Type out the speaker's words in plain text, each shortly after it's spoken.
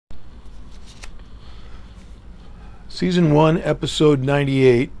Season 1, Episode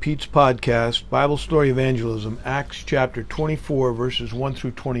 98, Pete's Podcast, Bible Story Evangelism, Acts chapter 24, verses 1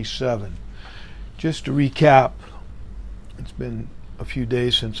 through 27. Just to recap, it's been a few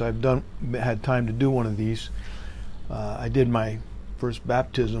days since I've had time to do one of these. I did my first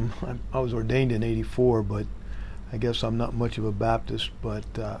baptism. I was ordained in '84, but I guess I'm not much of a Baptist. But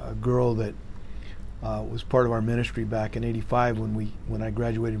a girl that was part of our ministry back in '85 when I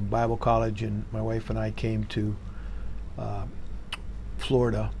graduated from Bible college, and my wife and I came to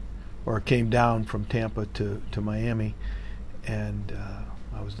Florida, or came down from Tampa to Miami, and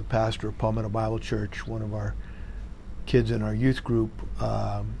I was the pastor of Palmetto Bible Church. One of our kids in our youth group,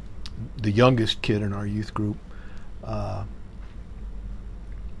 the youngest kid in our youth group,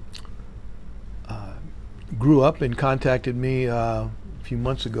 grew up and contacted me a few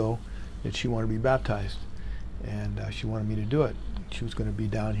months ago that she wanted to be baptized, and she wanted me to do it. She was going to be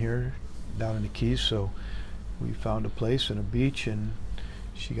down in the Keys, so we found a place and a beach, and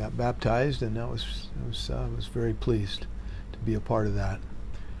she got baptized, and I was very pleased to be a part of that.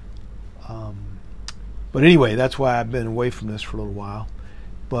 But anyway, that's why I've been away from this for a little while.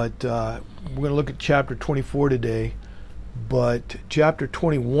 But we're going to look at chapter 24 today. But chapter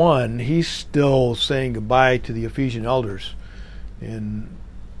 21, he's still saying goodbye to the Ephesian elders in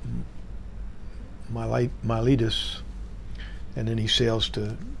Miletus, and then he sails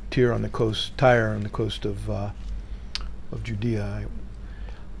to Tyre on the coast of Judea.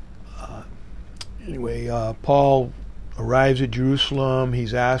 Anyway, Paul arrives at Jerusalem.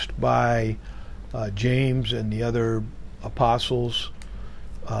 He's asked by James and the other apostles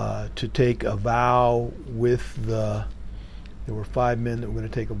to take a vow with there were 5 men that were going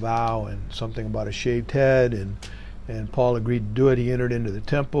to take a vow, and something about a shaved head, and Paul agreed to do it. He entered into the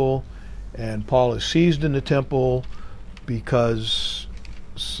temple, and Paul is seized in the temple because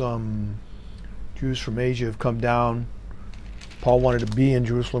some Jews from Asia have come down. Paul wanted to be in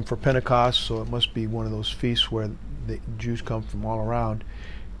Jerusalem for Pentecost, so it must be one of those feasts where the Jews come from all around,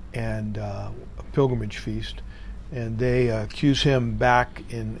 and a pilgrimage feast. And they accuse him back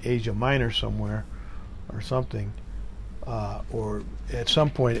in Asia Minor somewhere or something, or at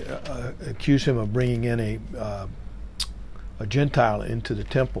some point accuse him of bringing in a Gentile into the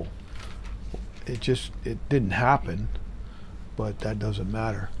temple. It didn't happen, but that doesn't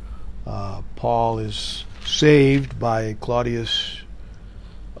matter. Paul is saved by Claudius.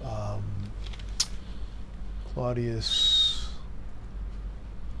 Claudius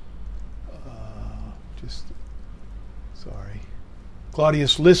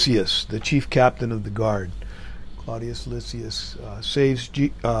Lysias, the chief captain of the guard. Claudius Lysias saves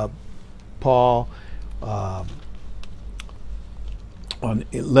Paul.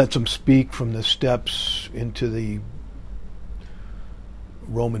 It lets him speak from the steps into the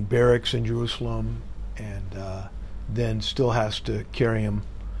Roman barracks in Jerusalem, and then still has to carry him.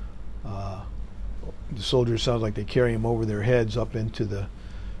 The soldiers, sounds like they carry him over their heads up into the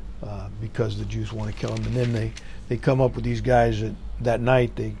because the Jews want to kill him. And then they come up with these guys that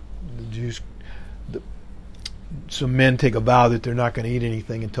night. Some men take a vow that they're not going to eat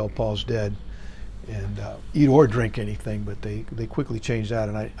anything until Paul's dead, and eat or drink anything. But they quickly changed that,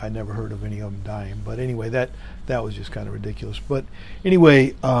 and I never heard of any of them dying. But anyway, that was just kind of ridiculous. But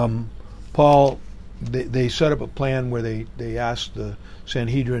anyway, Paul, they set up a plan where they asked the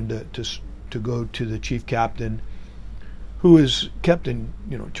Sanhedrin to go to the chief captain, who is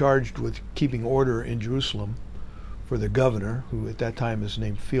charged with keeping order in Jerusalem for the governor, who at that time is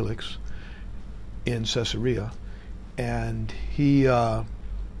named Felix, in Caesarea, and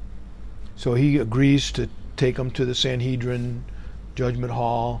so he agrees to take them to the Sanhedrin judgment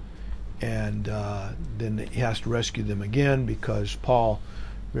hall, and then he has to rescue them again, because Paul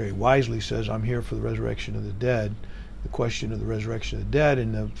very wisely says, I'm here for the resurrection of the dead, the question of the resurrection of the dead.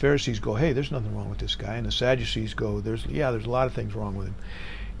 And the Pharisees go, hey, there's nothing wrong with this guy, and the Sadducees go, there's a lot of things wrong with him.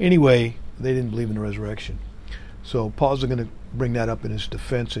 Anyway, they didn't believe in the resurrection. So Paul's going to bring that up in his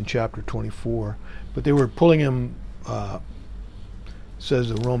defense in chapter 24. But they were pulling him, says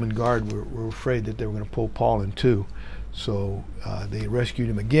the Roman guard were afraid that they were going to pull Paul in too. So they rescued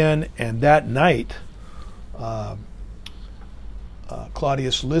him again, and that night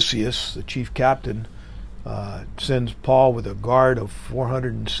Claudius Lysias, the chief captain, sends Paul with a guard of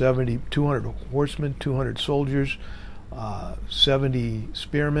 200 horsemen, 200 soldiers, 70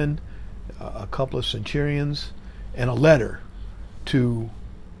 spearmen, a couple of centurions, and a letter to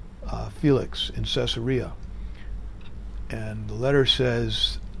Felix in Caesarea. And the letter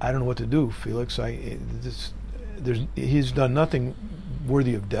says, I don't know what to do, Felix. He's done nothing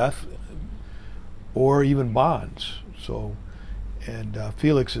worthy of death or even bonds. So, and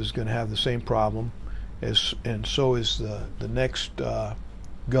Felix is going to have the same problem, and so is the next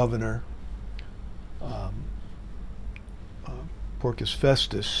governor, Porcius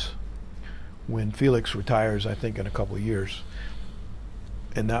Festus, when Felix retires, I think in a couple of years.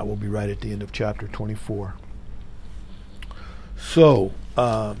 And that will be right at the end of chapter 24. So,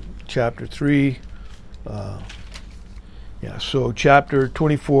 chapter 3, so chapter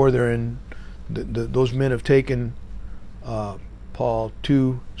 24, they're in, those men have taken Paul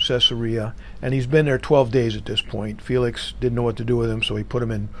to Caesarea, and he's been there 12 days at this point. Felix didn't know what to do with him, so he put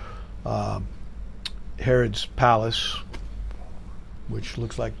him in Herod's palace, which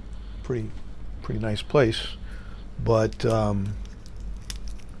looks like pretty nice place. But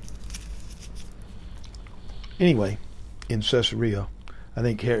anyway, in Caesarea, I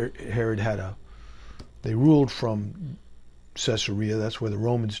think Herod they ruled from Caesarea. That's where the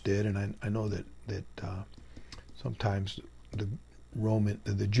Romans did, and I know that sometimes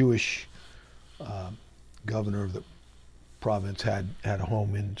the Jewish governor of the province had a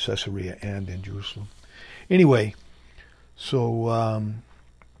home in Caesarea and in Jerusalem. Anyway, so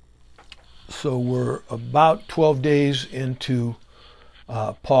we're about 12 days into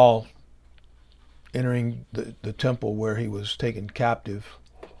Paul entering the temple where he was taken captive,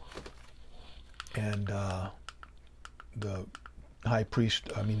 and the high priest,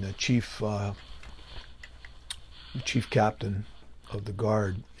 the chief captain of the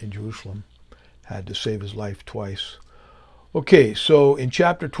guard in Jerusalem had to save his life twice. Okay, so in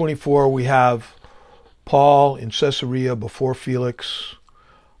chapter 24 we have Paul in Caesarea before Felix.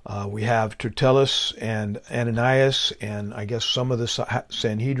 We have Tertullus and Ananias and I guess some of the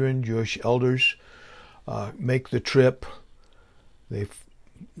Sanhedrin, Jewish elders, make the trip.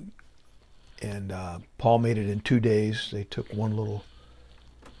 Paul made it in 2 days. They took one little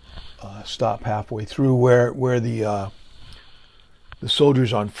stop halfway through where the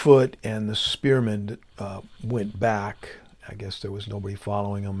soldiers on foot and the spearmen went back. I guess there was nobody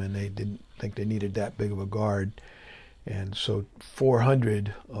following them, and they didn't think they needed that big of a guard. And so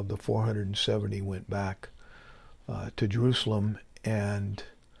 400 of the 470 went back to Jerusalem, and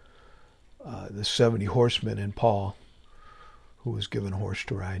the 70 horsemen and Paul, who was given a horse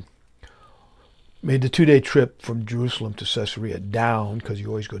to ride, made the 2-day trip from Jerusalem to Caesarea down, because you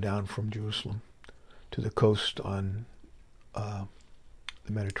always go down from Jerusalem to the coast on the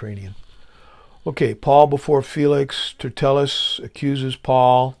Mediterranean. Okay, Paul before Felix. Tertullus accuses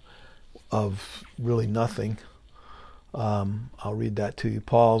Paul of really nothing. I'll read that to you.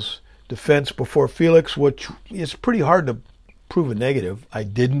 Paul's defense before Felix, which is pretty hard to prove a negative. I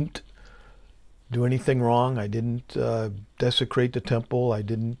didn't do anything wrong. I didn't desecrate the temple. I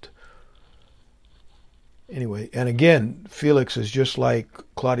didn't. Anyway, and again, Felix is just like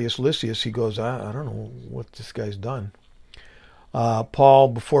Claudius Lysias. He goes, I don't know what this guy's done. Paul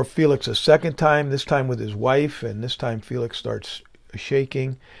before Felix a second time, this time with his wife, and this time Felix starts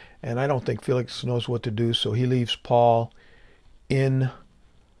shaking, and I don't think Felix knows what to do, so he leaves Paul in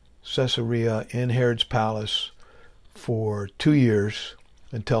Caesarea, in Herod's palace, for 2 years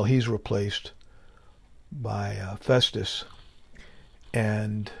until he's replaced by Festus,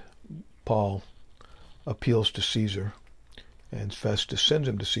 and Paul appeals to Caesar, and Festus sends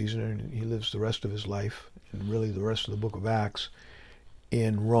him to Caesar, and he lives the rest of his life, and really the rest of the book of Acts,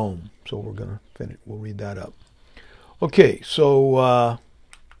 in Rome. So we're going to finish. We'll read that up. Okay, so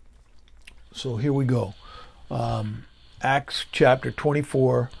here we go. Acts chapter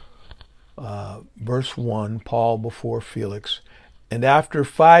 24, verse 1, Paul before Felix. And after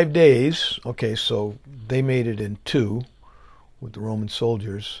 5 days, okay, so they made it in 2 with the Roman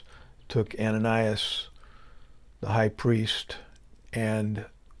soldiers, took Ananias, the high priest, and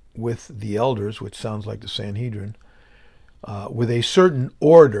with the elders, which sounds like the Sanhedrin, with a certain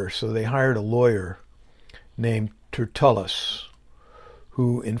order. So they hired a lawyer named Tertullus,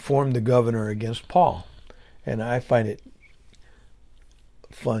 who informed the governor against Paul. And I find it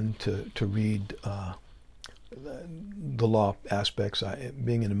fun to read the law aspects.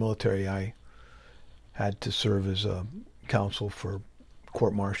 Being in the military, I had to serve as a counsel for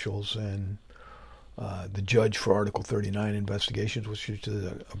court martials and the judge for Article 39 investigations, which is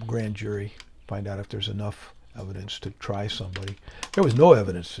a grand jury, find out if there's enough evidence to try somebody. There was no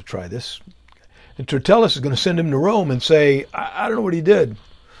evidence to try this. And Tertullus is going to send him to Rome and say, I don't know what he did,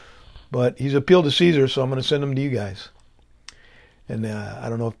 but he's appealed to Caesar, so I'm going to send him to you guys. And I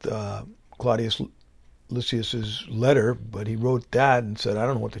don't know if Claudius Lysias's letter, but he wrote that and said, I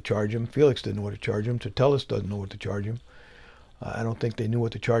don't know what to charge him. Felix didn't know what to charge him. Tertullus doesn't know what to charge him. I don't think they knew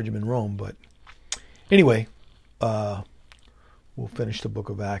what to charge him in Rome, but anyway, we'll finish the book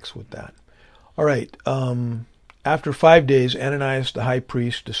of Acts with that. All right. After 5 days, Ananias the high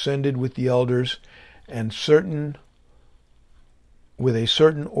priest descended with the elders and with a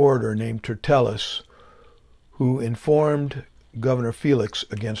certain orator named Tertullus, who informed Governor Felix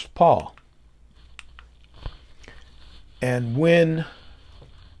against Paul. And when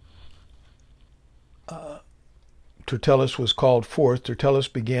Tertullus was called forth, Tertullus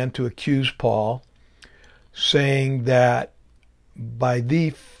began to accuse Paul, saying that by thee,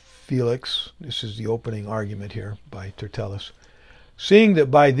 Felix, this is the opening argument here by Tertullus, seeing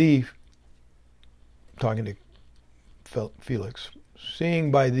that by thee, talking to Felix,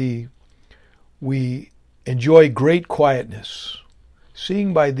 seeing by thee we enjoy great quietness.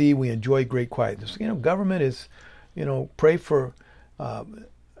 Seeing by thee we enjoy great quietness. Government is, pray for, I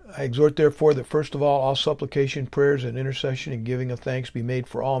exhort therefore that first of all supplication, prayers, and intercession and giving of thanks be made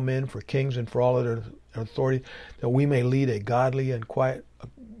for all men, for kings, and for all other authority, that we may lead a godly and quiet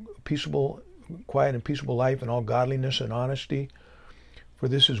and peaceable life in all godliness and honesty. For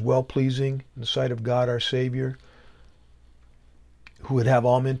this is well-pleasing in the sight of God our Savior, who would have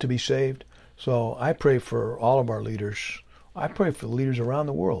all men to be saved. So I pray for all of our leaders. I pray for the leaders around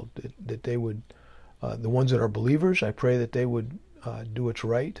the world, that they would, the ones that are believers, I pray that they would do what's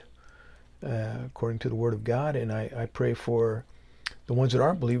right according to the Word of God. And I pray for the ones that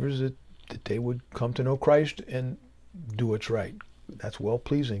aren't believers, that they would come to know Christ and do what's right. That's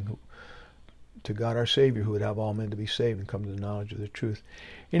well-pleasing to God our Savior, who would have all men to be saved and come to the knowledge of the truth.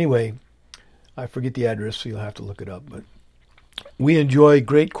 Anyway, I forget the address, so you'll have to look it up. But we enjoy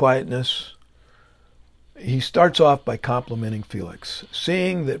great quietness. He starts off by complimenting Felix.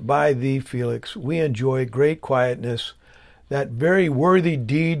 Seeing that by thee, Felix, we enjoy great quietness, that very worthy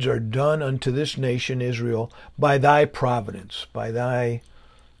deeds are done unto this nation, Israel, by thy providence, by thy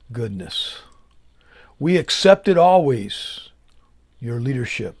goodness. We accepted always your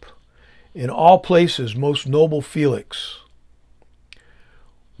leadership. In all places, most noble Felix,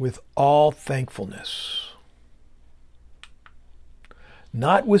 with all thankfulness.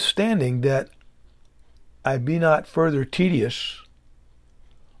 Notwithstanding that I be not further tedious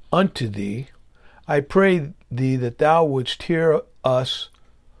unto thee, I pray thee that thou wouldst hear us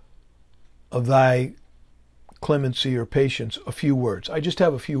of thy clemency or patience a few words. I just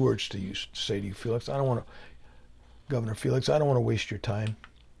have a few words to say to you, Felix. Governor Felix, I don't want to waste your time.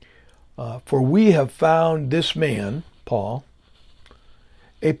 For we have found this man, Paul,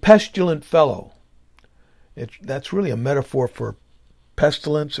 a pestilent fellow. That's really a metaphor for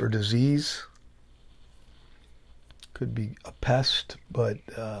pestilence or disease. Could be a pest, but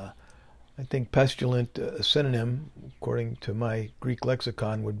I think pestilent, a synonym, according to my Greek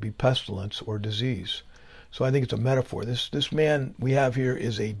lexicon, would be pestilence or disease. So I think it's a metaphor. This man we have here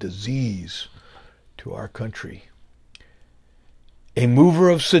is a disease to our country. A mover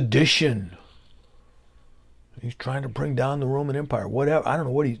of sedition. He's trying to bring down the Roman Empire. Whatever. I don't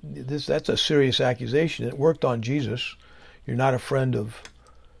know what that's a serious accusation. It worked on Jesus. You're not a friend of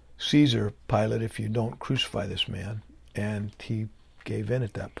Caesar, Pilate, if you don't crucify this man. And he gave in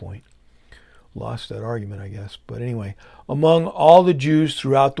at that point. Lost that argument, I guess. But anyway, among all the Jews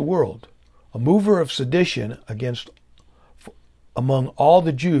throughout the world, a mover of sedition among all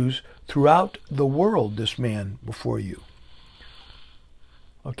the Jews throughout the world, this man before you.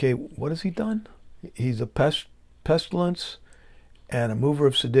 Okay, what has he done? He's a pestilence and a mover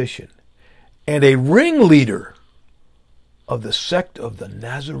of sedition and a ringleader of the sect of the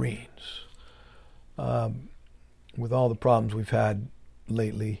Nazarenes. With all the problems we've had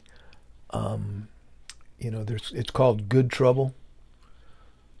lately, it's called good trouble.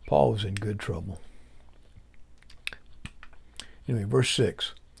 Paul was in good trouble. Anyway, verse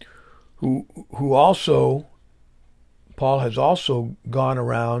 6. Who also, Paul has also gone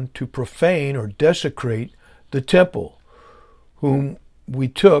around to profane or desecrate the temple, whom we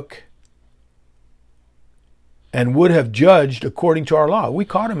took and would have judged according to our law. We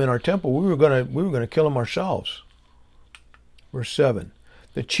caught him in our temple. We were going to kill him ourselves. Verse 7.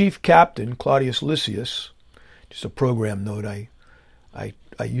 The chief captain, Claudius Lysias, just a program note, I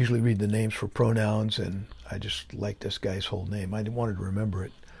usually read the names for pronouns, and I just like this guy's whole name. I wanted to remember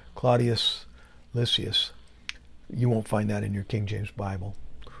it. Claudius Lysias. You won't find that in your King James Bible.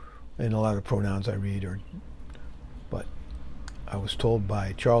 And a lot of pronouns I read but I was told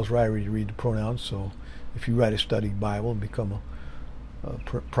by Charles Ryrie to read the pronouns, so if you write a study Bible and become a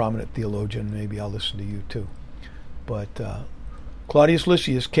prominent theologian, maybe I'll listen to you too. But Claudius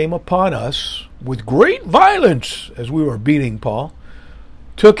Lysias came upon us with great violence as we were beating Paul,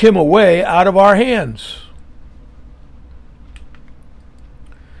 took him away out of our hands.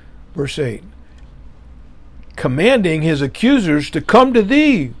 Verse 8. Commanding his accusers to come to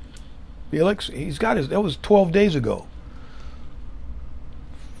thee. Felix, that was 12 days ago.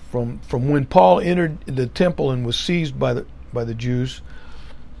 from when Paul entered the temple and was seized by the Jews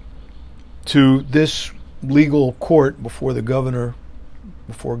to this legal court before Governor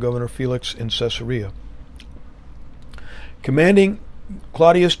Felix in Caesarea. Commanding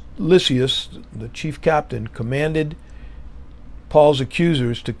Claudius Lysias, the chief captain, commanded Paul's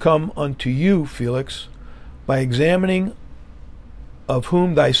accusers to come unto you, Felix, by examining of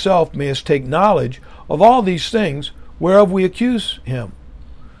whom thyself mayest take knowledge of all these things whereof we accuse him.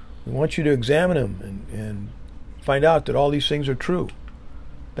 We want you to examine him and find out that all these things are true.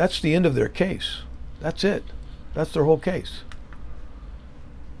 That's the end of their case. That's it. That's their whole case.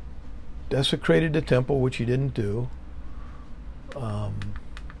 Desecrated the temple, which he didn't do. A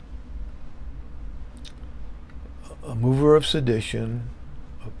mover of sedition,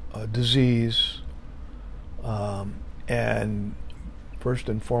 a disease, and first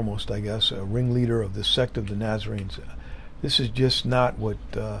and foremost, I guess, a ringleader of the sect of the Nazarenes. This is just not what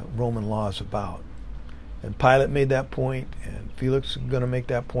Roman law is about. And Pilate made that point, and Felix is going to make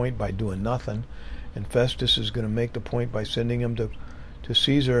that point by doing nothing, and Festus is going to make the point by sending him to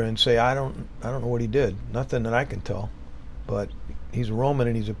Caesar and say, I don't know what he did, nothing that I can tell, but he's a Roman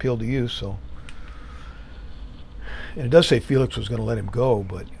and he's appealed to you. So, and it does say Felix was going to let him go,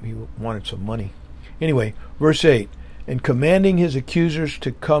 but he wanted some money. Anyway, verse 8, and commanding his accusers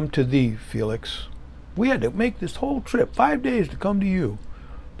to come to thee, Felix. We had to make this whole trip, 5 days, to come to you,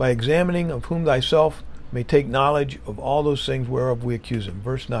 by examining of whom thyself may take knowledge of all those things whereof we accuse him.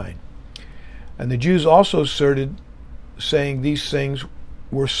 Verse 9. And the Jews also asserted, saying these things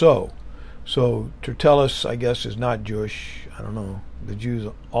were so. So Tertullus, I guess, is not Jewish. I don't know. The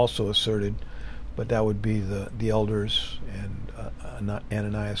Jews also asserted, but that would be the elders and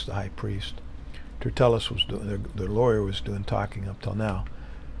Ananias the high priest. Tertullus was doing, their lawyer was doing talking up till now.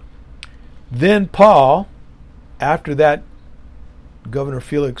 Then Paul, after that Governor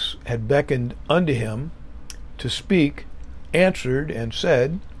Felix had beckoned unto him to speak, answered and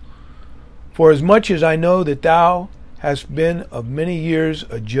said, For as much as I know that thou hast been of many years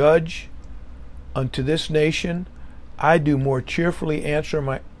a judge unto this nation, I do more cheerfully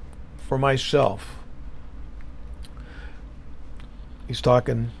answer for myself. He's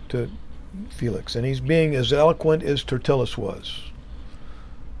talking to Felix, and he's being as eloquent as Tertullus was.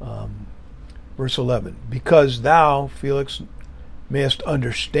 Verse 11, because thou, Felix, mayest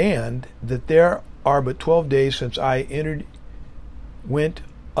understand that there are but 12 days since I went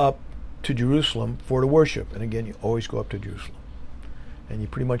up to Jerusalem for to worship. And again, you always go up to Jerusalem. And you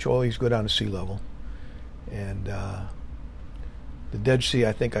pretty much always go down to sea level. And the Dead Sea,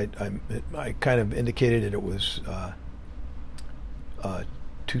 I think I kind of indicated that it was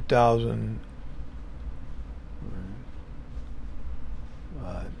 2,000,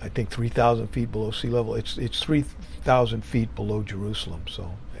 I think 3,000 feet below sea level. It's 3,000 feet below Jerusalem.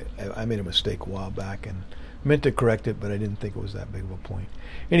 So I made a mistake a while back and meant to correct it, but I didn't think it was that big of a point.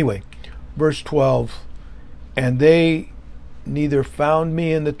 Anyway, verse 12, and they neither found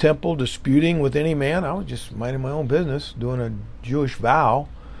me in the temple disputing with any man. I was just minding my own business, doing a Jewish vow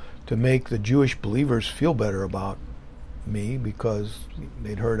to make the Jewish believers feel better about me because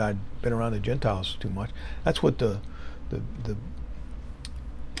they'd heard I'd been around the Gentiles too much. That's what the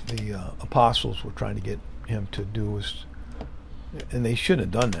apostles were trying to get him to do, and they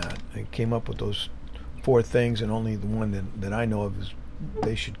shouldn't have done that. They came up with those 4 things, and only the one that I know of is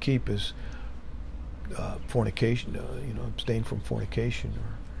they should keep is fornication, abstain from fornication,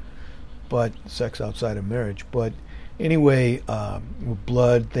 but sex outside of marriage. But anyway, with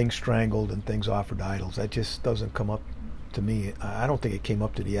blood, things strangled, and things offered to idols, that just doesn't come up to me. I don't think it came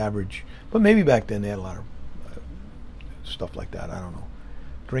up to the average, but maybe back then they had a lot of stuff like that. I don't know.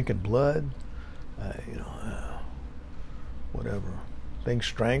 Drinking blood, whatever. Things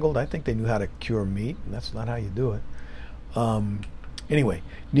strangled. I think they knew how to cure meat, and that's not how you do it. Anyway,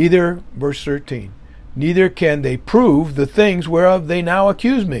 neither, verse 13, neither can they prove the things whereof they now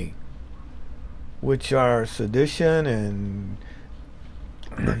accuse me, which are sedition and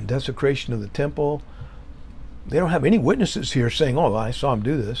desecration of the temple. They don't have any witnesses here saying, oh, I saw him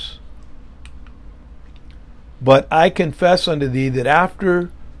do this. But I confess unto thee that after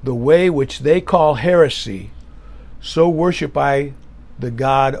the way which they call heresy, so worship I the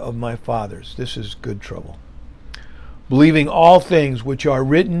God of my fathers. This is good trouble. Believing all things which are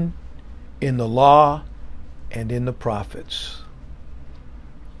written in the law and in the prophets.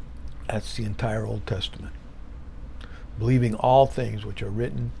 That's the entire Old Testament. Believing all things which are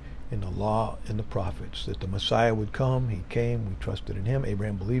written in the law and the prophets, that the Messiah would come. He came. We trusted in him.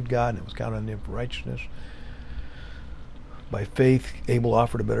 Abraham believed God, and it was counted on him for righteousness. By faith, Abel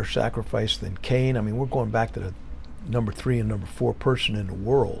offered a better sacrifice than Cain. I mean, we're going back to the number 3 and number 4 person in the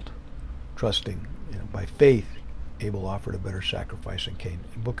world, trusting, by faith, Abel offered a better sacrifice than Cain.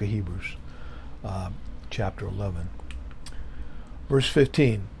 The book of Hebrews, chapter 11. Verse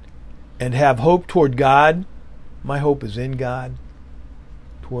 15, and have hope toward God. My hope is in God,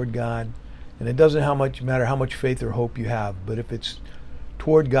 toward God. And it doesn't matter how much faith or hope you have, but if it's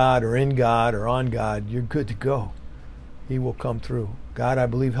toward God or in God or on God, you're good to go. He will come through. God, I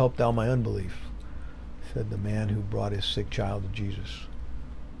believe, help thou my unbelief, said the man who brought his sick child to Jesus.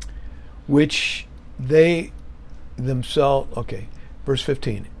 Which they themselves, verse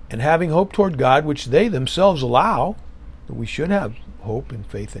 15, and having hope toward God, which they themselves allow, that we should have hope and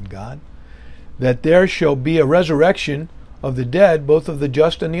faith in God, that there shall be a resurrection of the dead, both of the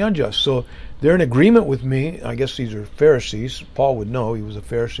just and the unjust. So they're in agreement with me. I guess these are Pharisees. Paul would know. He was a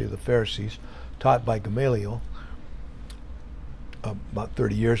Pharisee of the Pharisees, taught by Gamaliel about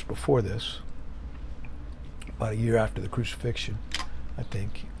 30 years before this, about a year after the crucifixion, I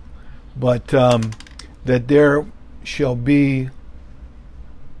think. But that there shall be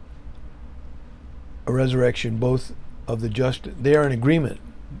a resurrection both of the just. They are in agreement.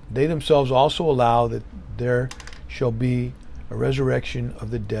 They themselves also allow that there shall be a resurrection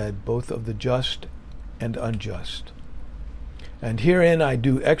of the dead, both of the just and unjust. And herein I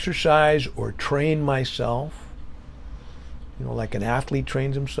do exercise or train myself, like an athlete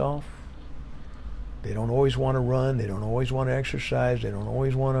trains himself. They don't always want to run. They don't always want to exercise. They don't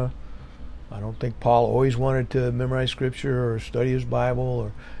always want to. I don't think Paul always wanted to memorize scripture or study his Bible,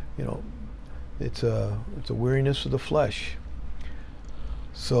 or, it's a weariness of the flesh.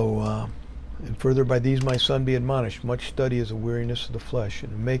 So, and further by these my son be admonished, much study is a weariness of the flesh,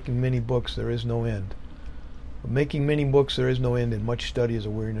 and in making many books there is no end. But making many books there is no end, and much study is a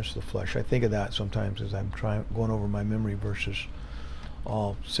weariness of the flesh. I think of that sometimes as I'm going over my memory verses,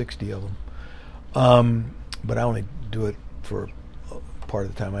 all 60 of them. But I only do it for part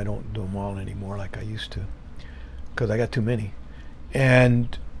of the time. I don't do them all anymore like I used to, because I got too many.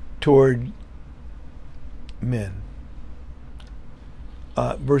 And toward men.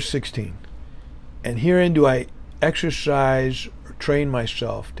 Verse 16. And herein do I exercise or train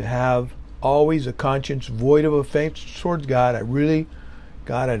myself to have always a conscience void of offense towards God.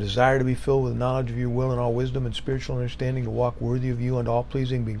 God, I desire to be filled with knowledge of your will and all wisdom and spiritual understanding, to walk worthy of you and all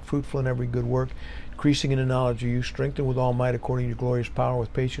pleasing, being fruitful in every good work, increasing in the knowledge of you, strengthened with all might according to your glorious power,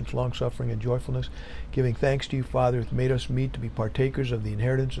 with patience, long-suffering, and joyfulness, giving thanks to you, Father, who hath made us meet to be partakers of the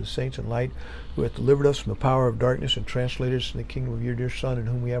inheritance of the saints in light, who hath delivered us from the power of darkness and translated us in the kingdom of your dear Son, in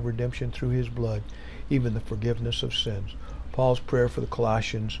whom we have redemption through his blood, even the forgiveness of sins. Paul's prayer for the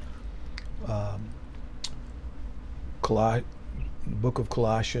Colossians, book of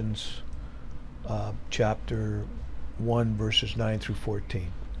Colossians, chapter 1, verses 9 through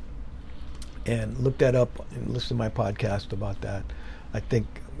 14. And look that up and listen to my podcast about that. I'm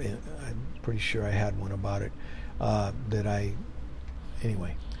pretty sure I had one about it. Found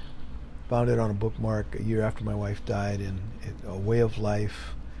it on a bookmark a year after my wife died, and A Way of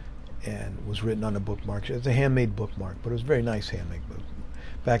Life, and was written on a bookmark. It's a handmade bookmark, but it was a very nice handmade book.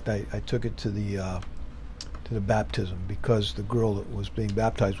 In fact, I took it to the baptism, because the girl that was being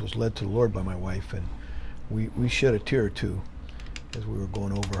baptized was led to the Lord by my wife, and we shed a tear or two as we were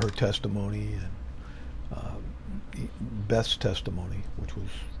going over her testimony and Beth's testimony, which was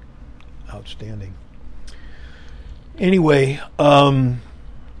outstanding. Anyway,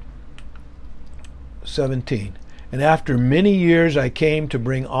 17. And after many years I came to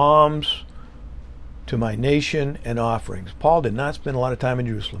bring alms to my nation and offerings. Paul did not spend a lot of time in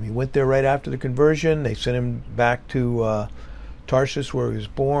Jerusalem. He went there right after the conversion. They sent him back to Tarsus, where he was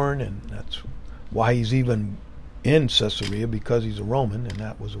born, and that's why he's even in Caesarea, because he's a Roman, and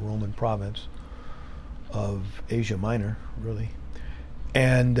that was a Roman province of Asia Minor, really.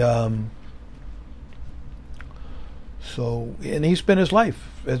 And and he spent his life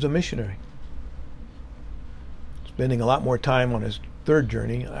as a missionary, spending a lot more time on his third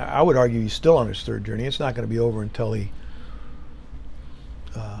journey. I would argue he's still on his third journey. It's not going to be over until he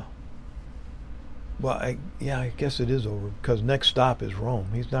I guess it is over, because next stop is Rome.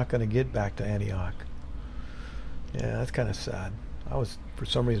 He's not going to get back to Antioch. Yeah, that's kind of sad. For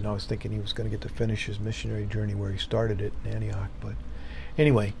some reason I was thinking he was going to get to finish his missionary journey where he started it in Antioch. But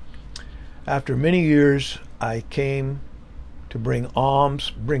anyway, after many years I came to bring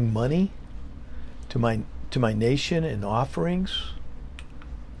alms, bring money to my nation and offerings.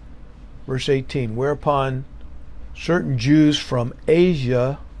 Verse 18, whereupon certain Jews from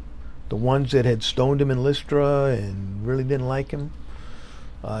Asia, the ones that had stoned him in Lystra and really didn't like him,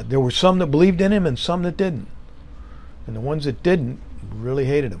 there were some that believed in him and some that didn't. And the ones that didn't really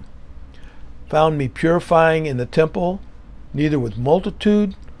hated him. found me purifying in the temple, neither with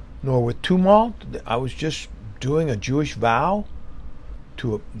multitude nor with tumult. I was just doing a Jewish vow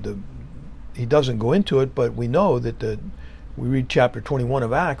to he doesn't go into it, but we know that we read chapter 21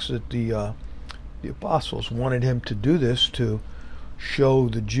 of Acts that the apostles wanted him to do this to show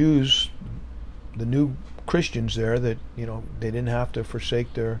the Jews, the new Christians there, that they didn't have to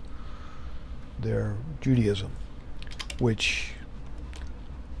forsake their Judaism, which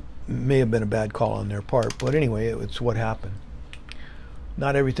may have been a bad call on their part, but anyway, it's what happened.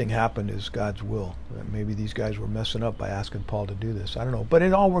 Not everything happened as God's will. Maybe these guys were messing up by asking Paul to do this. I don't know, but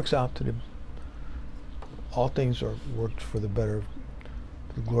it all works out to all things are worked for the better,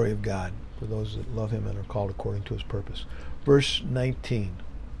 for the glory of God, for those that love him and are called according to his purpose. Verse 19,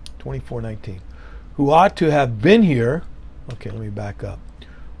 24:19. Who ought to have been here, okay, let me back up.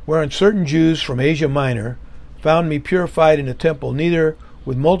 Wherein certain Jews from Asia Minor found me purified in the temple, neither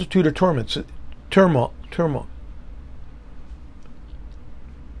with multitude or tumult,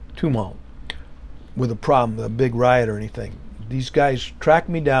 with a problem, a big riot or anything. These guys tracked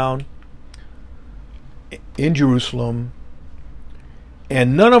me down in Jerusalem,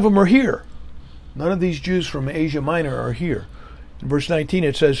 and none of them are here. None of these Jews from Asia Minor are here. In verse 19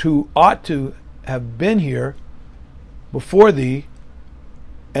 it says, who ought to have been here before thee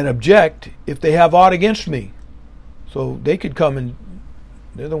and object if they have aught against me. So they could come, and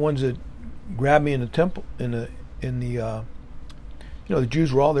they're the ones that grabbed me in the temple, the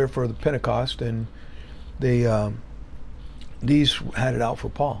Jews were all there for the Pentecost, and they these had it out for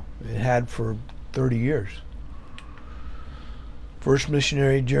Paul. It had for 30 years. First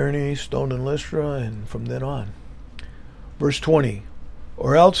missionary journey, stoned in Lystra, and from then on. Verse 20,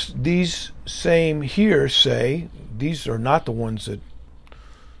 or else these same here say, these are not the ones that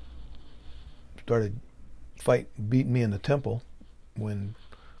started beating me in the temple when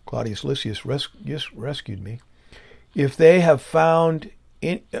Claudius Lysias rescued me. If they have found,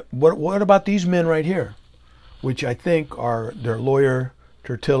 what about these men right here? Which I think are their lawyer,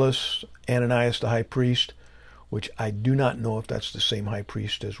 Tertullus, Ananias the high priest, which I do not know if that's the same high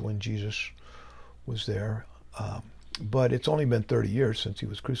priest as when Jesus was there. But it's only been 30 years since he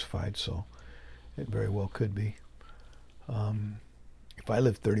was crucified, so it very well could be. If I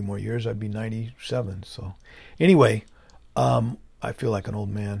lived 30 more years, I'd be 97. So anyway, I feel like an old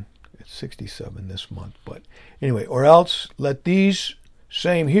man. It's 67 this month. But anyway, or else let these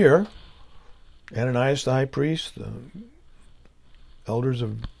same here, Ananias the high priest, the elders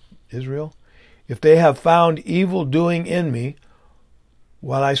of Israel, if they have found evil doing in me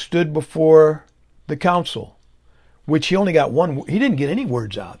while I stood before the council, which he only got one, he didn't get any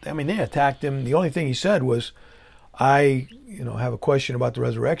words out. I mean, they attacked him. The only thing he said was, I have a question about the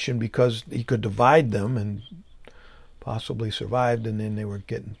resurrection, because he could divide them and possibly survived, and then they were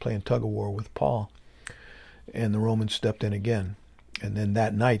playing tug of war with Paul, and the Romans stepped in again, and then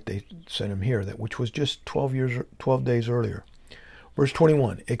that night they sent him here, which was just 12 days earlier. Verse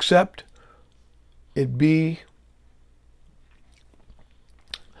 21, except it be,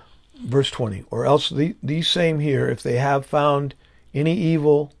 verse 20, or else these same here, if they have found any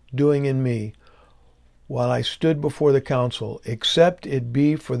evil doing in me while I stood before the council, except it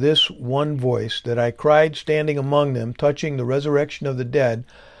be for this one voice that I cried standing among them, touching the resurrection of the dead,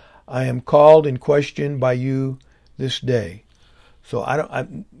 I am called in question by you this day. So I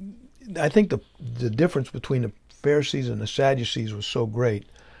think the difference between the Pharisees and the Sadducees was so great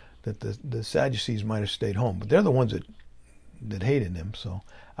that the Sadducees might have stayed home, but they're the ones that hated him. So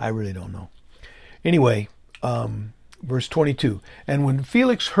I really don't know. Anyway, verse 22, and when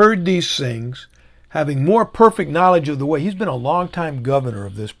Felix heard these things, having more perfect knowledge of the way, he's been a long time governor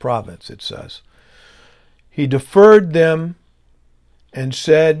of this province, it says, he deferred them and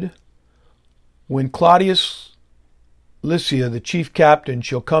said, when Claudius Lysia, the chief captain,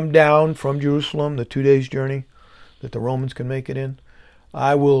 shall come down from Jerusalem, the 2 days' journey that the Romans can make it in,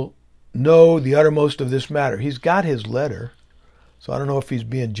 I will know the uttermost of this matter. He's got his letter, so I don't know if he's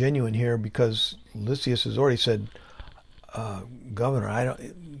being genuine here, because Lysias has already said, Governor,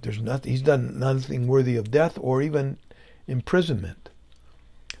 there's nothing. He's done nothing worthy of death or even imprisonment.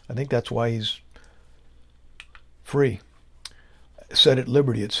 I think that's why he's free, set at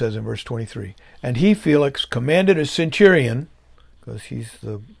liberty. It says in verse 23. And he, Felix, commanded a centurion, because he's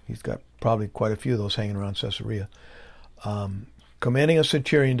got probably quite a few of those hanging around Caesarea, commanding a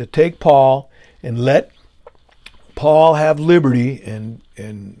centurion to take Paul and let Paul have liberty and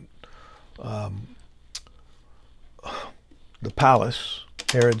the palace,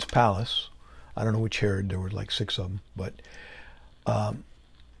 Herod's palace. I don't know which Herod, there were like 6 of them, but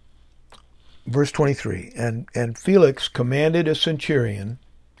verse 23, and Felix commanded a centurion,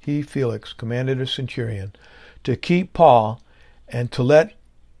 he, Felix, commanded a centurion to keep Paul and to let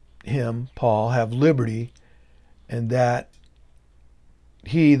him, Paul, have liberty, and that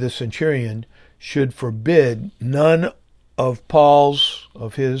he, the centurion, should forbid none of Paul's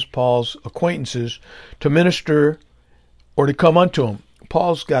acquaintances to minister or to come unto him.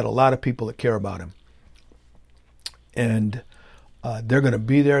 Paul's got a lot of people that care about him. And they're going to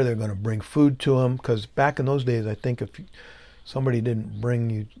be there. They're going to bring food to him. Because back in those days, I think if somebody didn't bring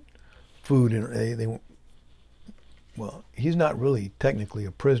you food, well, he's not really technically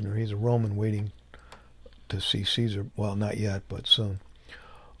a prisoner. He's a Roman waiting to see Caesar. Well, not yet, but soon.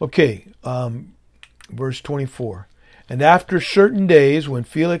 Okay, verse 24. And after certain days, when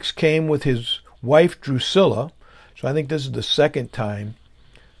Felix came with his wife Drusilla, so I think this is the second time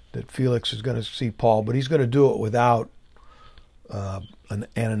that Felix is going to see Paul, but he's going to do it without an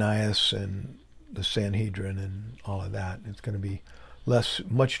Ananias and the Sanhedrin and all of that. It's going to be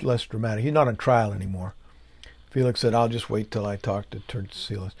much less dramatic. He's not on trial anymore. Felix said, "I'll just wait till I talk to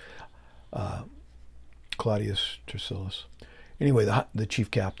Claudius Tertullus." Anyway, the chief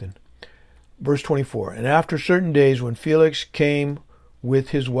captain. Verse 24. And after certain days, when Felix came with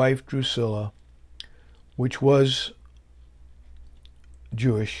his wife Drusilla, which was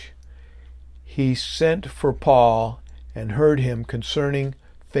Jewish, he sent for Paul and heard him concerning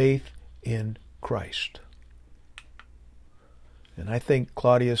faith in Christ. And I think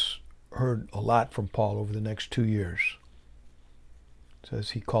Claudius heard a lot from Paul over the next 2 years. It says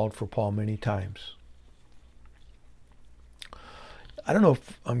he called for Paul many times. I don't know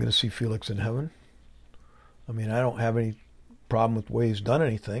if I'm going to see Felix in heaven. I mean, I don't have any problem with the way he's done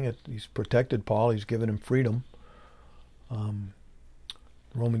anything. He's protected Paul. He's given him freedom.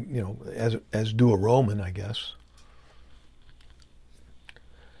 Roman, as do a Roman, I guess.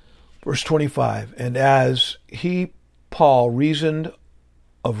 Verse 25. And as he, Paul, reasoned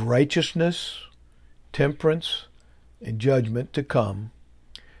of righteousness, temperance, and judgment to come,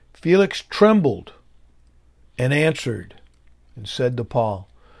 Felix trembled and answered and said to Paul,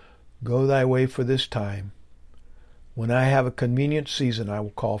 "Go thy way for this time. When I have a convenient season, I will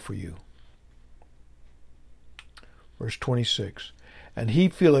call for you." Verse 26. And he,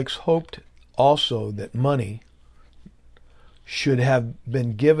 Felix, hoped also that money should have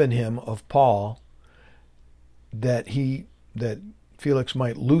been given him of Paul, that Felix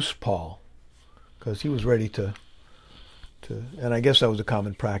might loose Paul, because he was ready to, and I guess that was a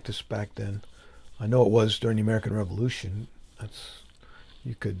common practice back then. I know it was during the American Revolution.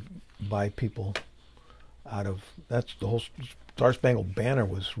 You could buy people that's the whole Star Spangled Banner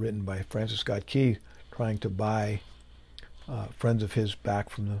was written by Francis Scott Key, trying to buy friends of his back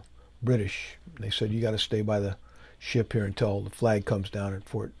from the British. They said, "You got to stay by the ship here until the flag comes down at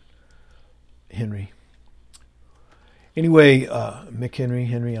Fort Henry." Anyway,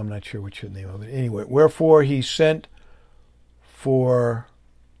 McHenry, I'm not sure which the name of it. Anyway, wherefore he sent for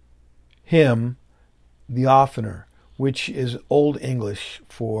him the oftener, which is Old English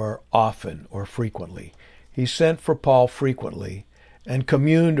for often or frequently. He sent for Paul frequently and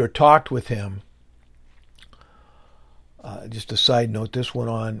communed or talked with him. Just a side note, this went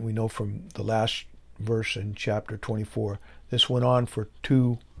on, we know from the last verse in chapter 24, this went on for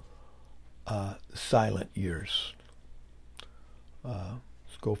 2 silent years.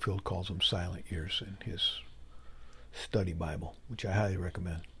 Scofield calls them silent years in his study Bible, which I highly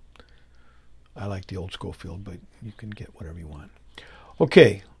recommend. I like the old Scofield, but you can get whatever you want.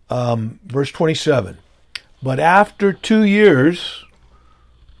 Okay, verse 27. But after 2 years,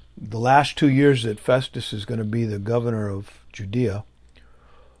 the last 2 years that Festus is going to be the governor of Judea,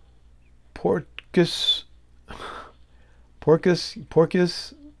 Porcius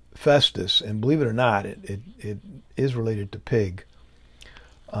Festus, and believe it or not, it is related to pig.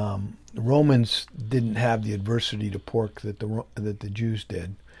 The Romans didn't have the adversity to pork that the Jews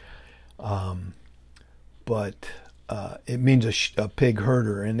did. But it means a pig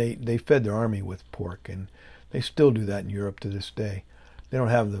herder, and they fed their army with pork, and they still do that in Europe to this day. They don't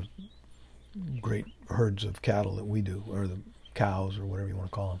have the great herds of cattle that we do, or the cows, or whatever you want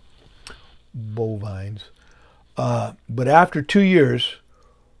to call them, bovines. But after 2 years,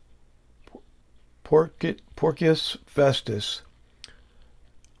 Porcius Festus,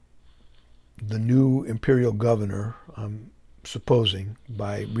 the new imperial governor, I'm supposing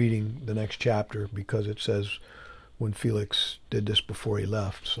by reading the next chapter, because it says when Felix did this before he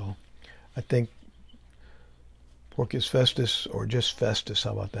left. So I think Porcius Festus, or just Festus,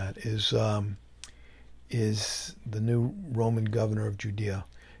 how about that, is the new Roman governor of Judea,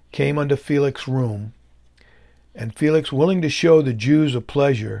 came unto Felix's room, and Felix, willing to show the Jews a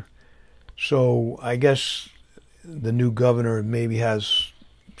pleasure, so I guess the new governor maybe has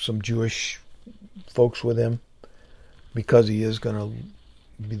some Jewish folks with him because he is going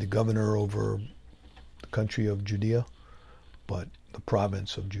to be the governor over the country of Judea, but the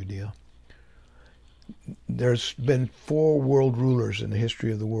province of Judea. There's been 4 world rulers in the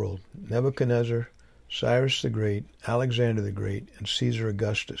history of the world: Nebuchadnezzar, Cyrus the Great, Alexander the Great, and Caesar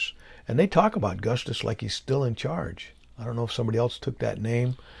Augustus. And they talk about Augustus like he's still in charge. I don't know if somebody else took that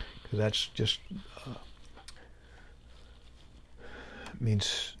name, because that's just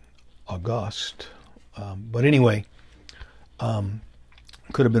means August. But anyway,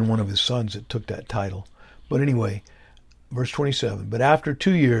 could have been one of his sons that took that title. But anyway, verse 27, but after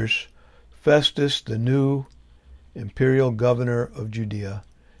 2 years, Festus, the new imperial governor of Judea,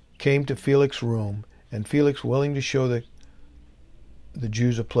 came to Felix's room, and Felix, willing to show the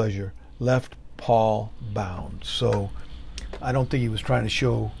Jews a pleasure, left Paul bound. So I don't think he was trying to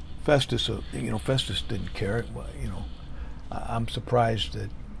show Festus, Festus didn't care. I'm surprised that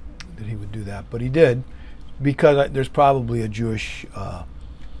he would do that, but he did, because there's probably a Jewish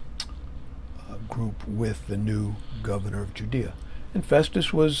group with the new governor of Judea. And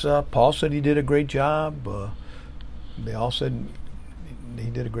Festus was, Paul said he did a great job. They all said he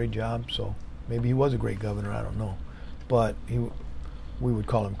did a great job, so maybe he was a great governor, I don't know. But we would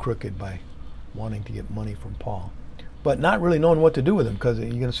call him crooked by wanting to get money from Paul. But not really knowing what to do with him, because you're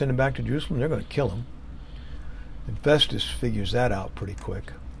going to send him back to Jerusalem, they're going to kill him. And Festus figures that out pretty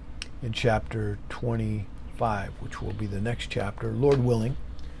quick in chapter 25, which will be the next chapter, Lord willing.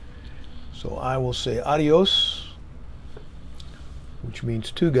 So I will say adios, which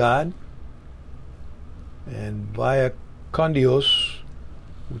means to God, and via con Dios,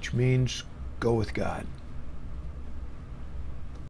 which means go with God.